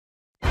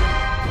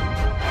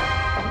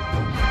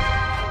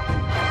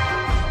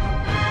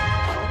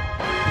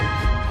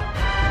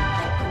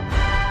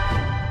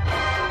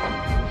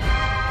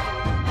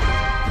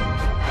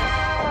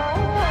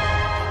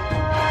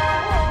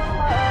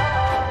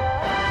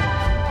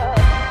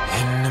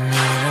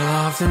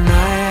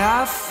tonight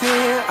I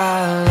fear I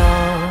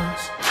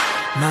lost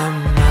my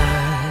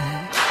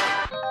mind.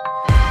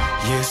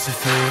 Used to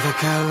feel the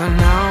color,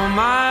 now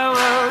my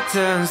world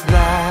turns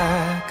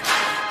black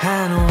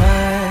and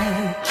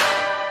white.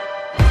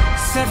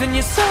 7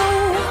 years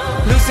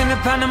old, losing the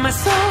pound of my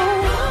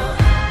soul.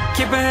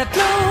 Keep my head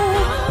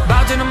low,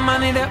 vouching the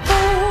money they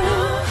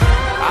owe.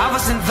 I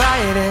was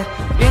invited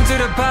into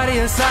the party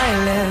of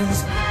silence.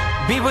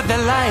 Be what they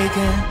like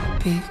and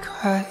be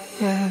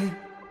quiet.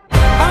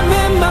 I'm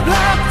in my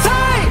black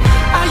tie,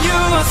 are you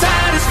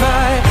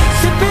unsatisfied?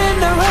 Sipping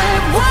the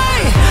red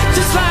wine,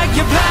 just like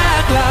your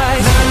black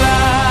lies. La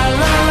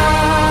la la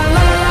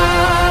la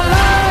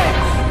la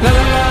la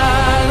la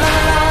la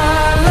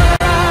la la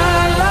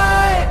la.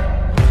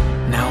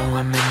 Now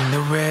I'm in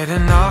the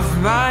wedding of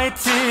my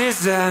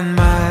tears and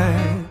my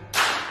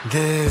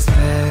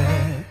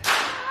despair.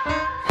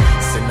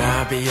 Soon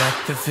I'll be at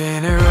the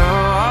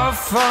funeral of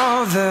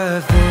all the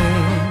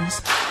things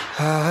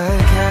I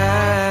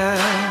can't.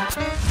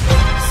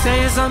 Say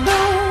yes or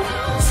no,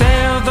 say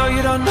although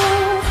you don't know.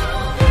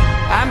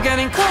 I'm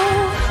getting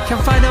cold,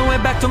 can't find a way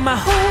back to my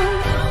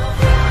home.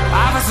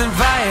 I was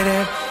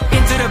invited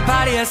into the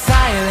party of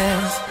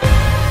silence.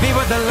 Be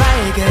what they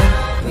like and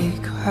be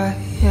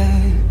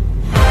quiet.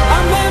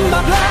 I'm in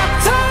my black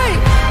tie,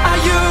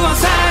 are you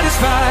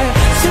unsatisfied?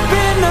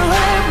 Sipping the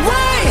red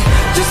wine,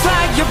 just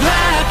like your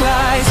black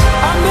lies.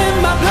 I'm in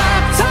my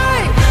black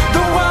tie,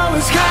 the world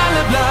is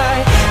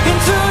colorblind.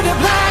 Into the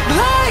black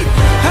light,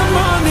 I'm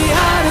on the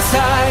other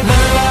side. La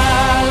la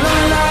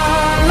la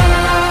la la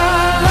la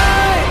la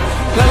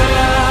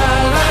la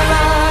la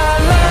la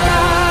la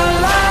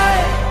la.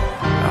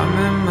 I'm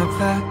in my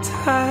black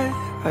tie,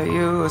 are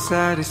you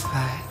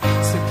satisfied?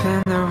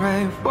 Sipping the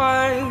red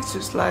wine,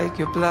 just like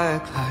your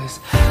black lies.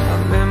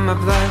 I'm in my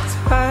black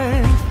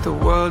tie, the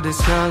world is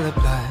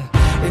colorblind.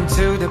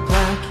 Into the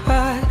black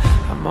light,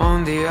 I'm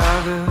on the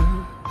other